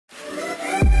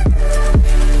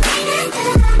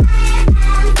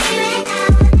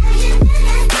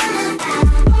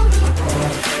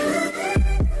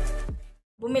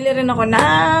rin ako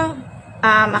ng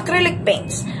acrylic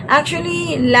paints.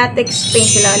 Actually, latex paint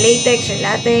sila. Latex or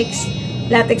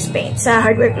latex paint. Sa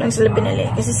hardware ko lang sila binili.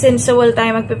 Kasi since sa wall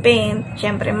tayo magpe-paint,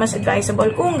 syempre mas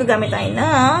advisable kung gagamit tayo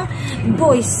ng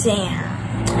Boy Sam.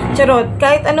 Charot,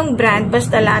 kahit anong brand,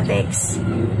 basta latex,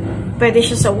 pwede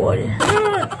siya sa wall.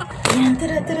 Ayan,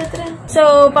 tara.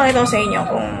 So, pakita ko sa inyo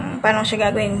kung paano siya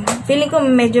gagawin. Feeling ko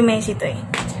medyo messy to eh.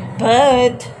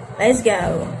 But, let's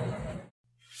go!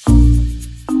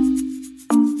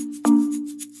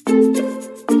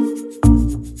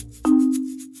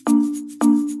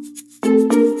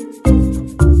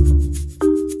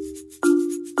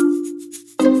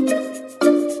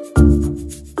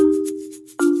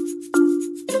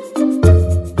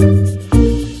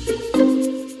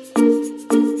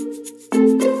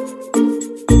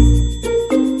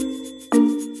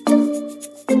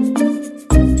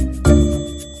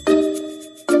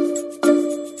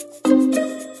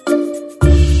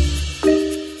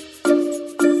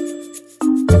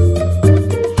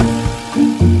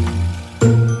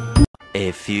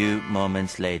 A few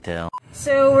moments later.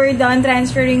 So, we're done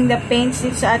transferring the paints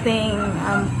dito sa ating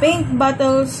paint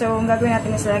bottle. So, ang gagawin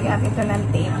natin is lagyan natin ito ng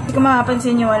tape. Kung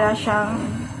makapansin nyo, wala siyang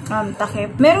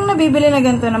takip. Merong nabibili na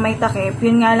ganito na may takip.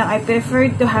 Yun nga lang, I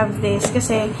prefer to have this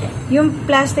kasi yung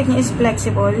plastic niya is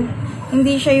flexible.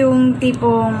 Hindi siya yung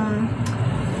tipong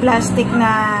plastic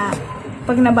na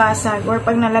pag nabasag or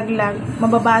pag nalaglag,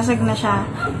 mababasag na siya.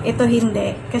 Ito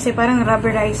hindi. Kasi parang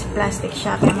rubberized plastic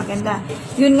siya. Kaya maganda.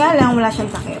 Yun nga lang, wala siyang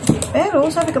takip. Pero,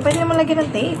 sabi ko, pwede naman lagyan ng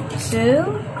tape. So,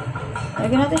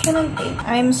 lagyan natin siya ng tape.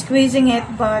 I'm squeezing it,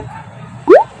 but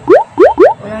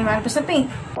wala naman pa sa paint.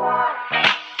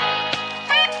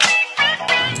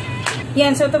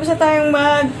 Yan. So, tapos na tayong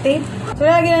mag-tape. So,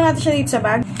 lagyan na natin siya dito sa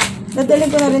bag.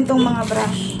 Dadalhin ko na rin tong mga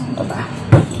brush. Ito ba?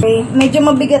 Okay, medyo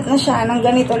mabigat na siya ng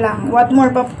ganito lang. What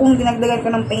more pa kung dinagdagan ko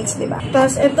ng paints, diba?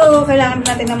 Tapos, ito, kailangan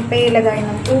natin ng lagay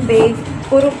ng tubig.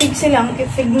 Puro pixel lang,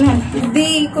 kifig na.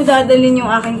 Hindi ko dadalhin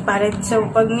yung aking palette. So,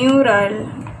 pag mural,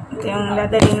 ito yung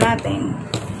dadalhin natin.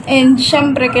 And,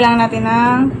 syempre, kailangan natin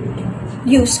ng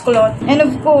used cloth. And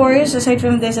of course, aside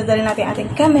from this, dadalhin natin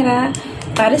ating camera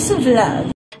para sa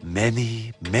vlog. Many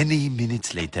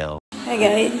minutes later. Hi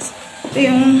guys, ito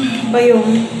yung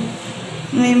bayong.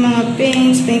 May mga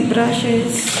paints, paint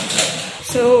brushes.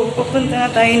 So, pupunta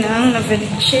na tayo ng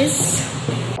Navaliches.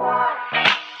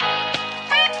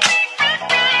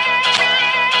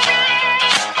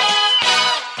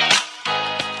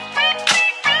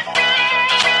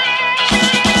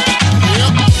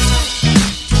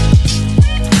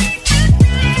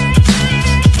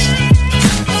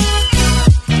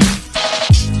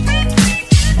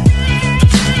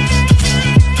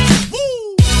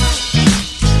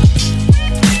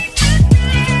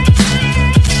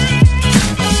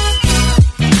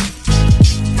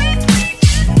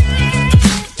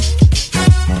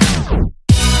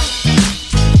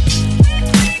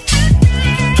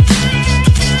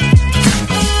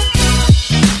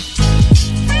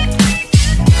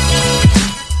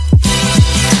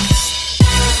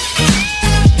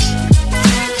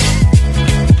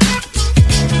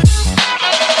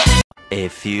 A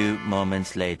few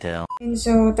moments later. And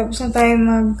so, tapos na tayo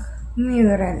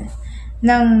mag-mural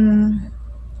ng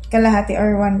kalahati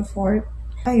or 1/4.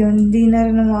 Ayun, di na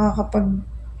rin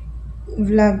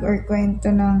makakapag-vlog or kwento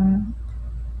ng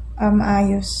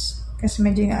ayos. Kasi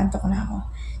medyo inaantok na ako.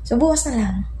 So, bukas na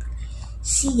lang.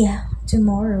 See ya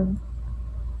tomorrow.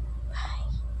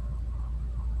 Bye.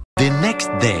 The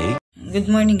next day. Good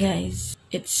morning, guys.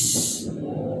 It's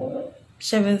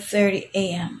 7:30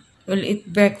 a.m. We'll eat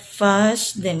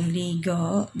breakfast, then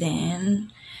ligo,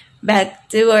 then back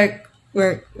to work.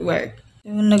 So,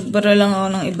 nagbara lang ako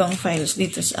ng ibang files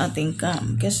dito sa ating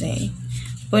cam kasi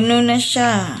puno na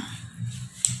siya.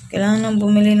 Kailangan nang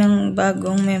bumili ng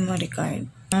bagong memory card.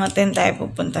 Mga 10 tayo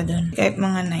pupunta doon, kahit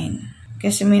mga 9.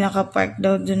 Kasi may nakapark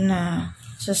daw doon na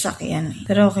sasakyan.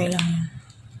 Pero okay lang yun.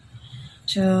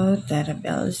 So, tara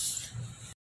bells.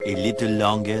 A little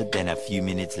longer than a few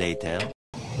minutes later.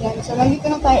 Yan. So, nandito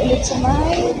na tayo ulit sa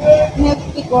my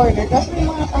Netflix order. Kasi may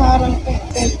mga nakaharang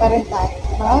paint pa rin tayo.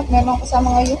 May mga kasama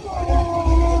ngayon.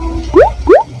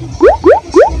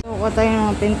 So, kuha tayo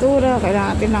ng pintura.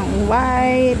 Kailangan natin ng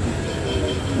white,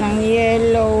 ng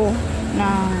yellow,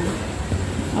 ng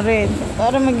red.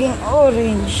 Para maging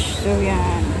orange. So,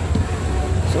 yan.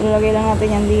 So, lagay lang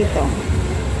natin yan dito.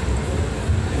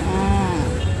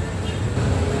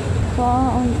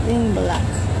 Kaunting black.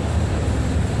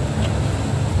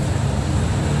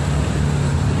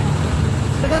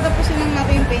 So, tatapusin lang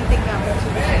natin yung painting camera.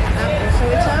 So,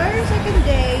 it's our second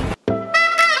day.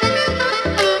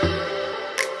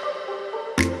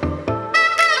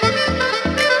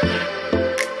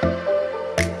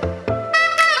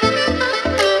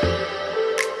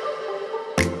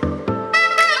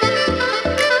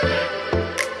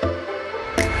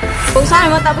 Sana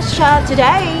matapos siya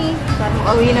today. Para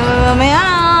makauwi na mamaya.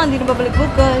 Hindi na babalik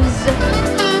bukas.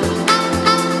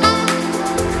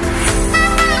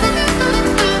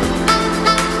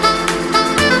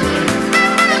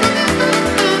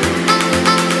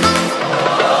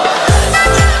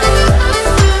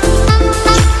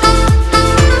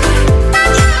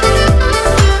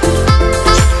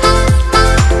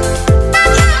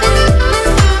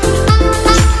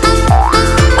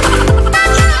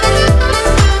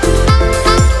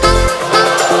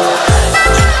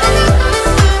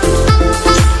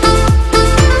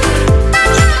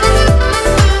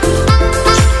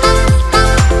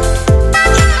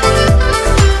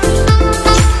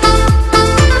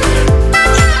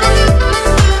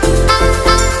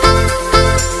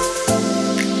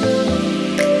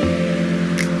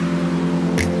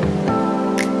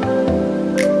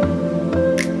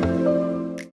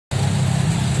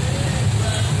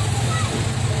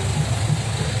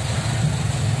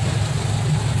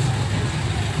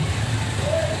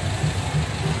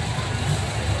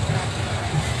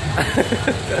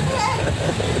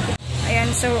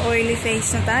 Ayan, so oily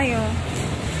face na tayo.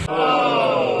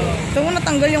 Ito ko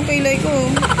natanggal yung kilay ko.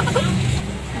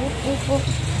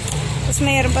 Tapos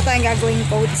mayroon pa tayong gagawing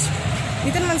coats.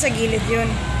 Dito naman sa gilid yun.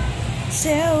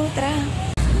 So, tara.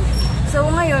 So,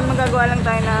 ngayon magagawa lang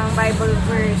tayo ng Bible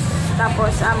verse.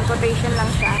 Tapos, quotation lang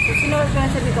siya. So, sinulat ko na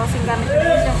siya dito kasi gamit ko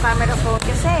yung camera phone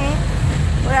kasi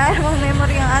wala namang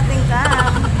memory ang ating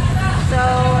cam. So,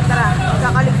 tara,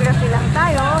 magkakaligraphy lang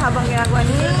tayo habang ginagawa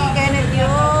ni Kenneth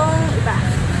yung iba.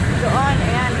 Doon,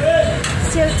 ayan.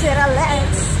 So, tara,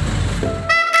 let's!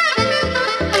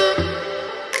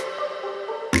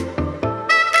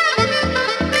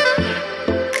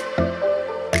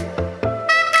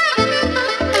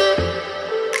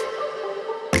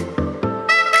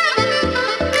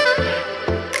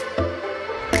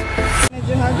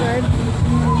 Medyo haggard.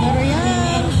 Pero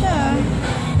yan siya.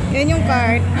 Yan yung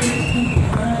card.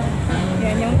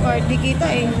 Yan yung card. Di kita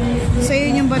eh. So,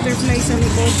 yun yung butterfly sa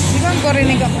likod. Di ba ang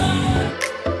korinig ako?